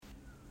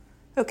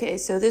Okay,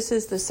 so this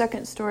is the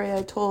second story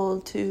I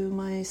told to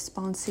my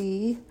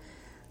sponsee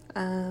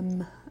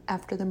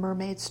after the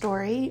mermaid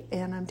story,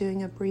 and I'm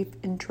doing a brief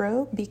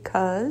intro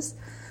because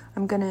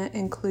I'm going to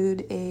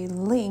include a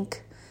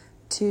link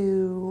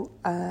to,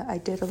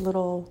 I did a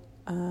little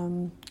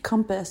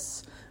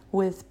compass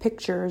with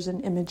pictures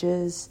and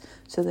images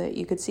so that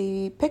you could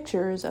see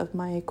pictures of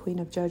my Queen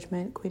of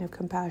Judgment, Queen of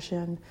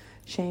Compassion,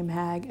 Shame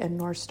Hag, and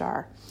North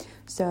Star.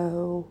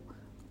 So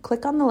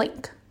click on the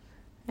link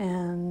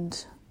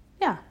and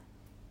yeah,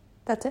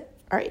 that's it.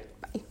 All right,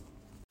 bye.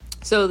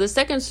 So the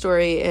second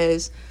story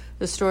is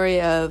the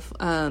story of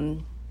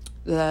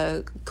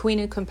the Queen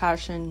of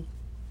Compassion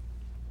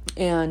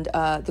and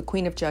the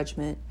Queen of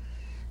Judgment,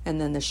 and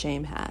then the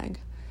Shame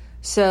Hag.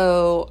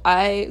 So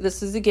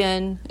this is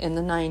again in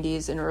the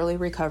 90s in early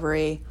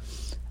recovery.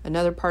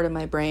 Another part of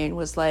my brain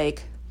was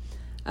like,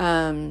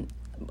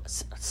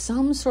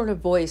 some sort of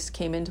voice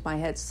came into my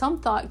head, some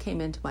thought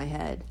came into my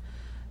head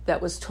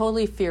that was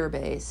totally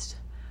fear-based.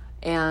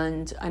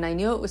 And I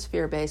knew it was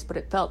fear-based, but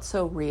it felt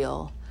so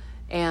real.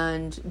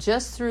 And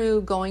just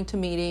through going to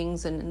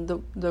meetings and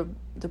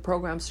the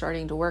program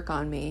starting to work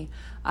on me,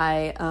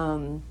 I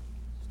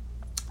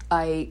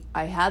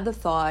had the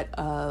thought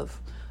of,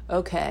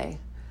 okay,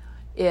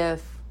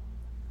 if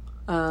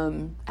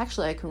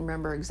actually I can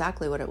remember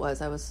exactly what it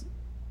was. I was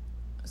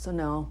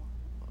wrong.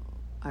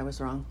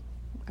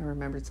 I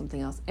remembered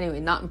something else. Anyway,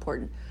 not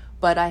important.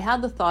 But I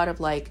had the thought of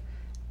like,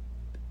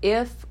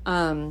 if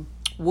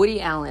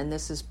Woody Allen,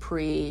 this is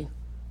pre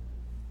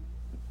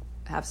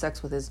have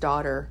sex with his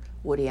daughter,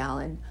 Woody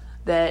Allen,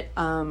 that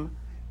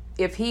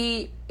if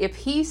he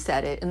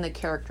said it in the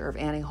character of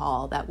Annie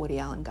Hall, that Woody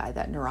Allen guy,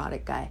 that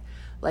neurotic guy,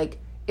 like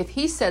if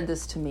he said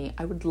this to me,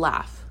 I would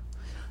laugh.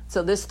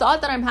 So this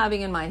thought that I'm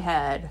having in my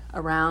head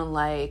around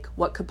like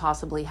what could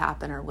possibly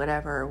happen or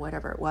whatever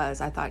it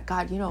was, I thought,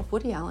 God, if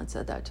Woody Allen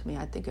said that to me,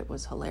 I think it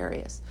was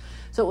hilarious.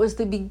 So it was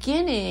the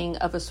beginning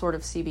of a sort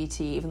of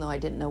CBT, even though I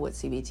didn't know what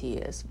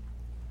CBT is.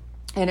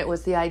 And it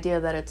was the idea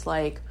that it's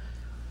like,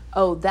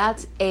 oh,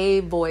 that's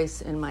a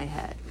voice in my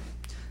head.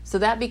 So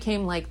that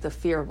became like the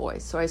fear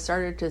voice. So I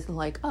started to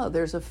like, oh,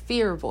 there's a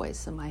fear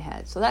voice in my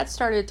head. So that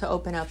started to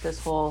open up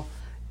this whole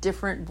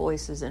different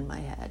voices in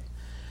my head.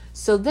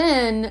 So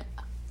then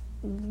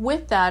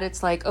with that,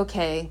 it's like,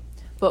 okay,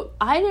 but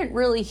I didn't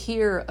really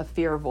hear a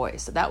fear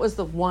voice. That was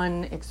the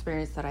one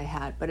experience that I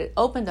had, but it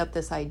opened up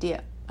this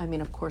idea. I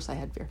mean, of course I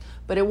had fear,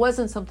 but it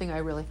wasn't something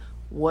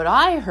what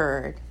I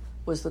heard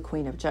was the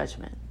Queen of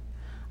Judgment.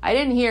 I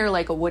didn't hear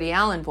like a Woody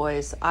Allen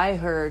voice. I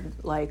heard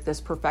like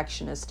this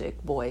perfectionistic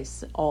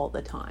voice all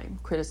the time,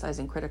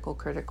 criticizing,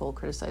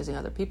 criticizing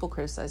other people,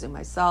 criticizing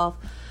myself.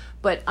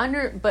 But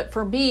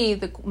for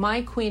me,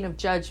 my Queen of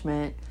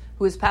Judgment,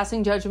 who is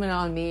passing judgment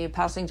on me,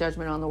 passing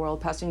judgment on the world,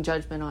 passing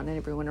judgment on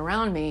everyone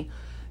around me,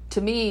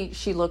 to me,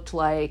 she looked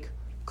like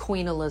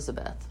Queen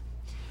Elizabeth.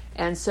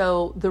 And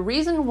so the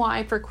reason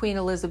why for Queen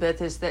Elizabeth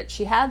is that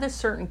she had this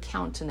certain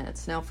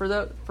countenance. Now, for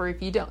those who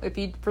don't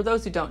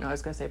know, I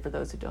was going to say for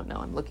those who don't know,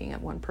 I'm looking at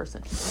one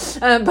person.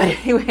 But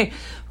anyway,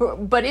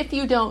 but if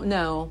you don't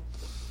know,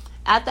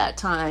 at that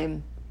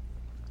time,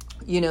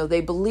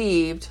 they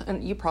believed,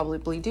 and you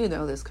probably do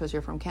know this because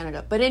you're from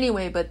Canada. But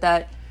anyway,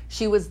 that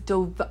she was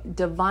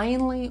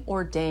divinely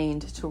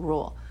ordained to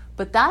rule.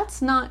 But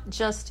that's not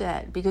just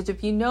it, because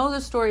if you know the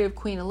story of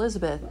Queen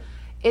Elizabeth,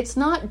 it's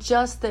not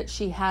just that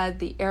she had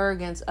the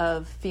arrogance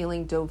of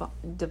feeling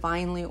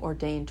divinely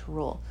ordained to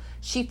rule.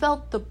 She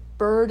felt the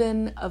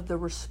burden of the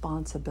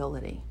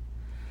responsibility.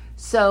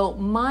 So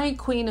my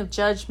Queen of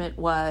Judgment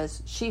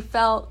she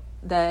felt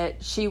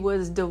that she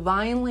was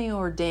divinely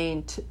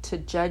ordained to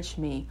judge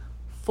me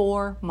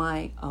for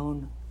my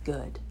own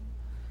good.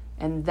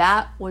 And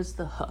that was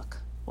the hook,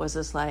 was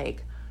this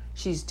like,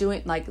 she's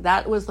doing, like,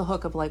 that was the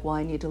hook of like, well,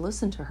 I need to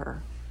listen to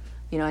her.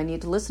 I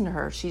need to listen to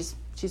her. She's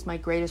my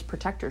greatest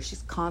protector.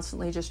 She's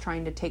constantly just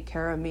trying to take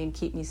care of me and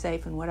keep me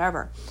safe and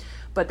whatever.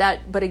 But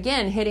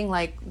again,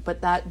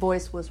 but that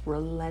voice was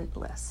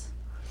relentless.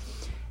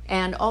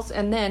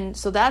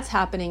 So that's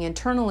happening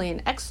internally,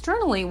 and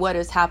externally what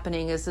is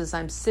happening is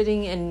I'm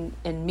sitting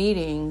in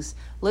meetings,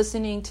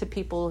 listening to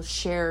people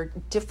share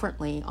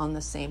differently on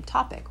the same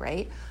topic,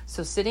 right?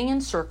 So sitting in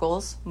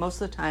circles,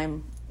 most of the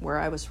time where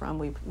I was from,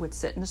 we would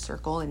sit in a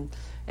circle and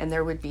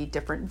there would be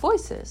different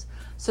voices.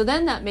 So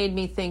then that made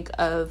me think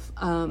of,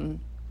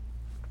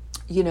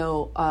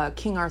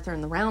 King Arthur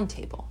and the Round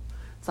Table.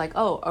 It's like,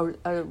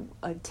 a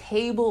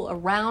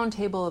round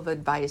table of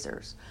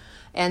advisors.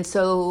 And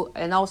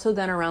also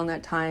then around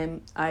that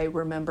time, I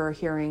remember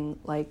hearing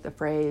like the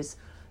phrase,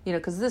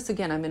 because this,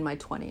 again, I'm in my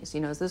 20s,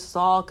 this is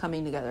all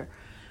coming together.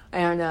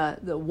 And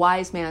the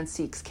wise man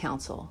seeks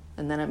counsel.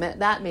 And then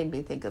that made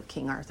me think of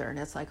King Arthur. And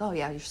it's like, oh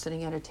yeah, you're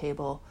sitting at a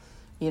table,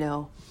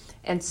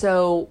 And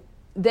so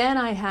then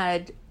I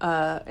had,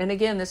 and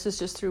again, this is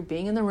just through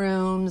being in the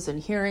rooms and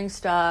hearing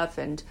stuff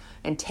and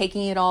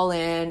taking it all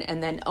in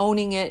and then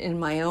owning it in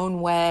my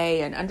own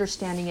way and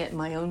understanding it in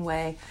my own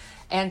way.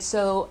 And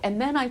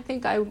then I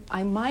think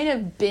I might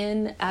have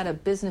been at a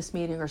business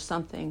meeting or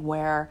something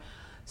where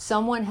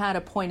someone had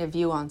a point of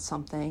view on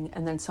something,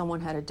 and then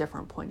someone had a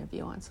different point of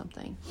view on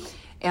something.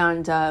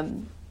 And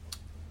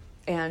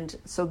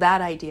so that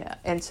idea.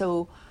 And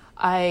so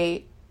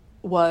I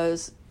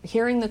was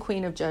hearing the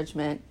Queen of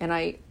Judgment,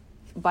 and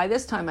by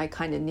this time I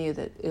kind of knew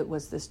that it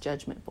was this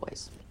judgment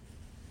voice.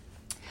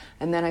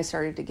 And then I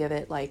started to give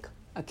it like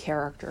a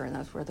character, and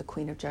that's where the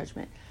Queen of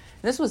Judgment.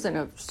 And this was in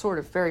a sort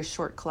of very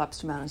short,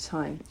 collapsed amount of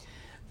time,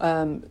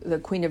 the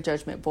Queen of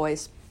Judgment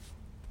voice.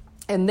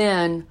 And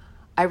then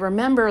I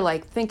remember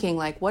like thinking,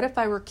 like, what if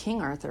I were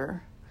King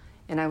Arthur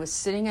and I was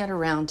sitting at a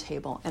round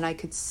table and I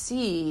could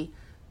see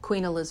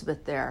Queen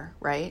Elizabeth there,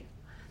 right?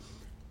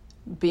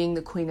 Being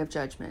the Queen of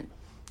Judgment,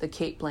 the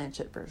Cate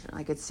Blanchett version.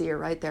 I could see her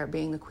right there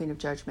being the Queen of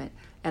Judgment.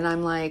 And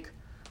I'm like,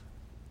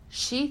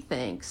 she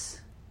thinks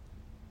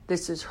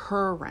this is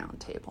her round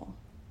table.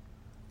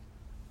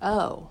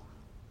 Oh,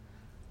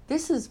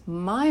 this is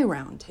my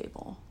round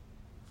table.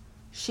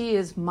 She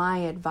is my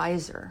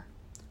advisor.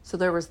 So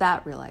there was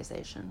that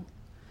realization.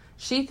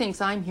 She thinks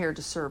I'm here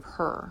to serve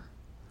her.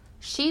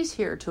 She's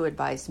here to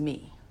advise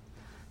me.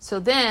 So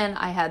then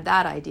I had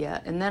that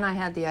idea, and then I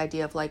had the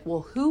idea of like,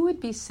 well, who would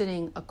be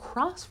sitting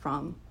across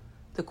from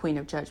the Queen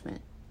of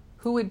Judgment?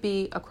 Who would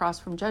be across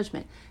from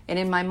Judgment? And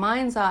in my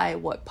mind's eye,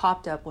 what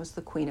popped up was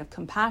the Queen of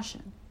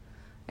Compassion.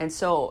 And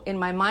so in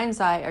my mind's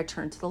eye, I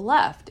turned to the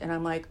left, and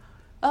I'm like,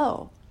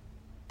 oh,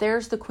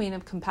 there's the Queen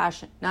of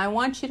Compassion. Now I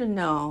want you to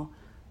know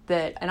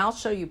that, and I'll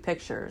show you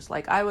pictures,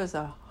 like I was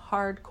a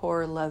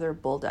hardcore leather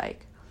bull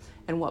dyke.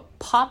 And what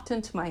popped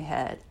into my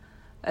head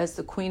as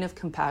the Queen of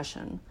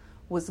Compassion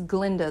was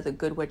Glinda, the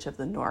Good Witch of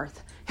the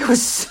North. It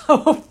was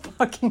so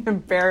fucking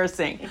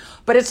embarrassing.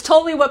 But it's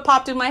totally what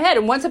popped in my head.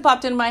 And once it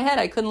popped in my head,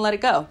 I couldn't let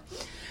it go.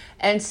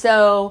 And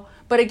so,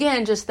 but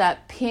again, just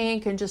that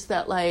pink and just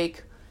that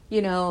like,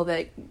 you know,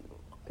 that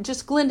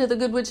just Glinda, the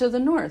Good Witch of the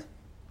North.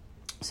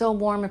 So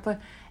warm and fun.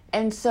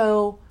 And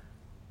so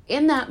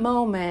in that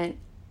moment,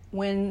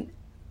 when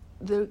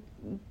the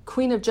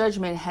Queen of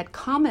Judgment had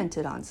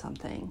commented on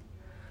something,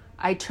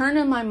 I turned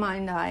in my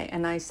mind eye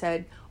and I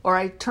said, or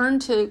I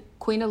turned to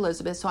Queen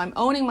Elizabeth, so I'm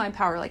owning my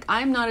power, like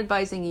I'm not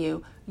advising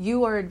you,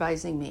 you are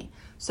advising me.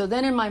 So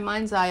then in my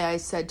mind's eye, I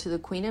said to the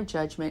Queen of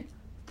Judgment,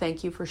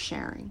 thank you for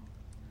sharing.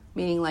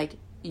 Meaning like,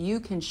 you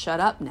can shut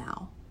up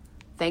now.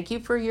 Thank you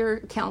for your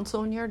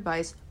counsel and your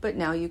advice, but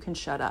now you can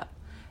shut up.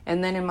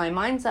 And then in my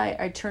mind's eye,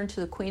 I turned to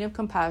the Queen of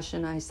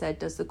Compassion. I said,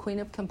 does the Queen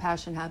of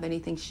Compassion have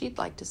anything she'd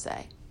like to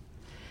say?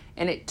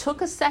 And it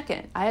took a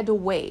second. I had to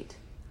wait.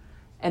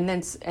 And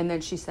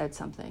then she said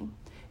something.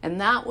 And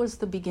that was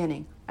the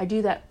beginning. I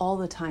do that all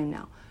the time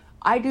now.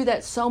 I do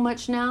that so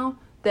much now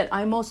that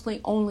I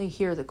mostly only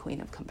hear the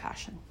Queen of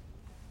Compassion.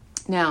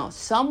 Now,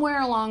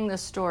 somewhere along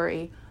this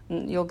story,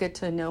 and you'll get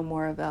to know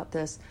more about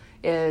this,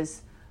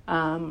 is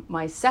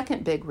my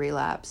second big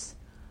relapse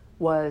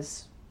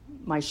was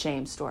my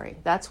shame story.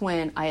 That's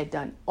when I had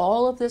done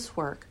all of this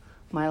work.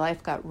 My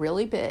life got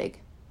really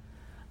big,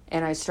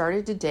 and I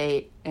started to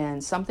date,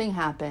 and something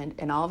happened,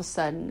 and all of a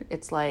sudden,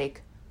 it's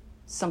like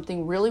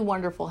something really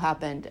wonderful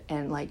happened,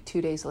 and like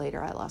 2 days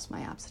later, I lost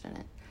my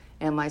abstinence.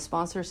 And my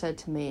sponsor said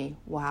to me,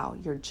 wow,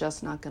 you're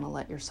just not going to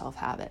let yourself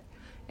have it.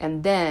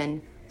 And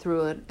then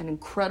through an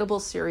incredible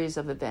series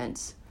of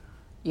events,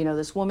 you know,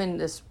 this woman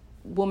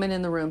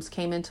in the rooms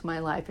came into my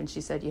life, and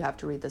she said, you have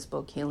to read this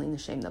book, Healing the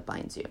Shame That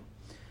Binds You.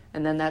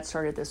 And then that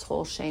started this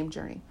whole shame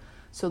journey.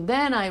 So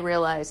then I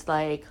realized,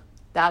 like,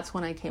 that's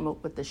when I came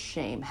up with the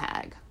shame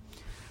hag.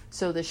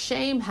 So the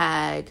shame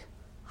hag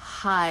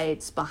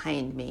hides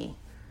behind me,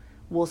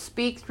 will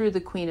speak through the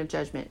Queen of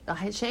Judgment.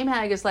 The shame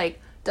hag is like,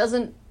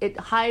 it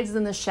hides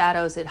in the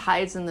shadows, it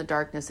hides in the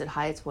darkness, it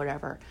hides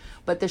whatever.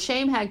 But the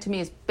shame hag to me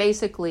is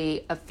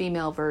basically a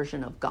female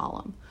version of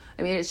Gollum.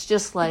 I mean, it's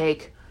just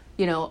like,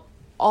 you know,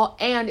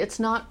 and it's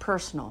not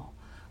personal.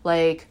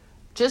 Like,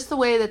 just the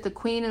way that the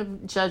Queen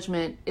of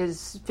Judgment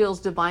feels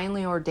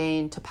divinely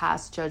ordained to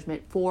pass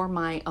judgment for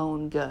my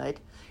own good,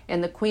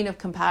 and the Queen of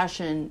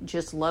Compassion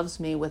just loves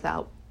me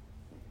without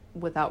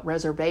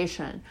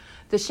reservation.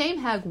 The shame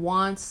hag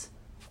wants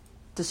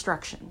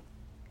destruction.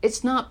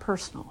 It's not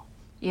personal.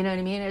 You know what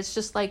I mean? It's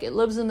just like, it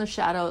lives in the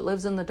shadow, it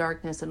lives in the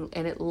darkness, and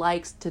it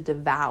likes to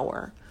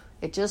devour.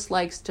 It just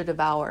likes to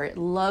devour. It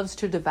loves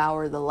to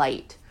devour the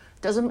light.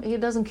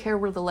 It doesn't care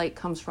where the light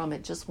comes from.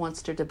 It just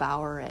wants to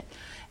devour it.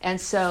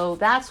 And so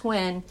that's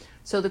when,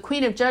 so the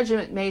Queen of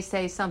Judgment may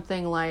say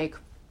something like,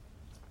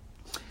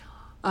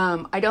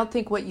 I don't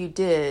think what you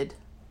did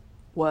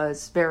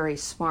was very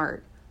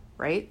smart,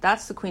 right?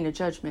 That's the Queen of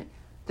Judgment.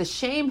 The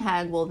shame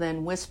hag will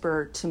then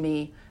whisper to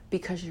me,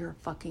 because you're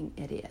a fucking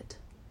idiot.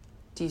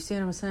 Do you see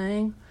what I'm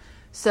saying?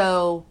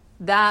 So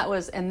that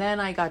was, and then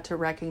I got to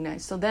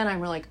recognize, so then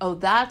I'm like, oh,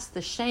 that's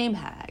the shame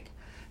hag.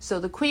 So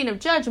the Queen of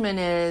Judgment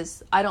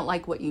is, I don't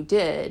like what you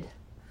did.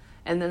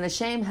 And then the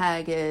shame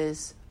hag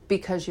is,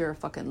 because you're a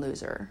fucking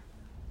loser.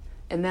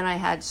 And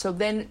then so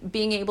then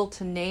being able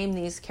to name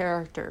these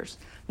characters.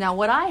 Now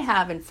what I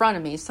have in front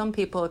of me, some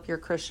people, if you're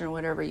Christian or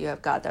whatever, you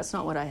have God. That's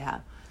not what I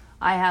have.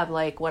 I have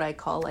like what I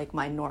call like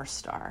my North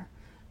Star.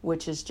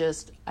 which is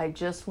just, I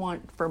just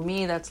want, for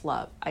me, that's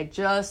love. I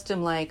just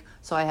am like,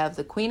 so I have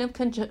the queen of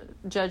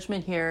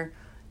judgment here,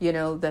 you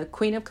know, the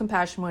queen of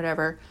compassion,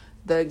 whatever,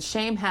 the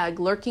shame hag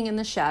lurking in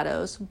the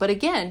shadows. But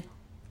again,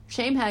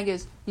 shame hag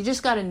is, you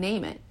just got to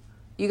name it.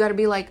 You got to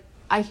be like,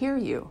 I hear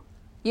you.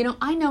 You know,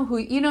 I know who,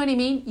 you know what I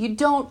mean? You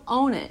don't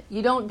own it.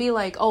 You don't be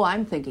like, oh,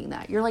 I'm thinking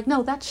that. You're like,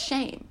 no, that's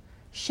shame.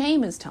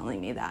 Shame is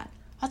telling me that.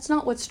 That's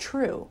not what's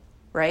true,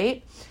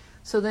 right?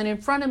 So then in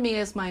front of me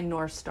is my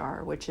North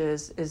Star, which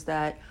is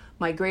that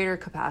my greater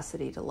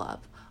capacity to love.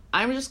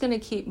 I'm just going to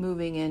keep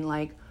moving in,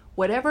 like,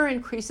 whatever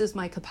increases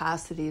my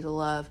capacity to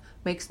love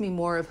makes me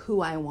more of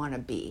who I want to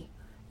be.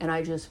 And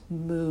I just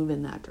move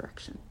in that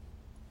direction.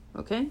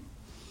 Okay?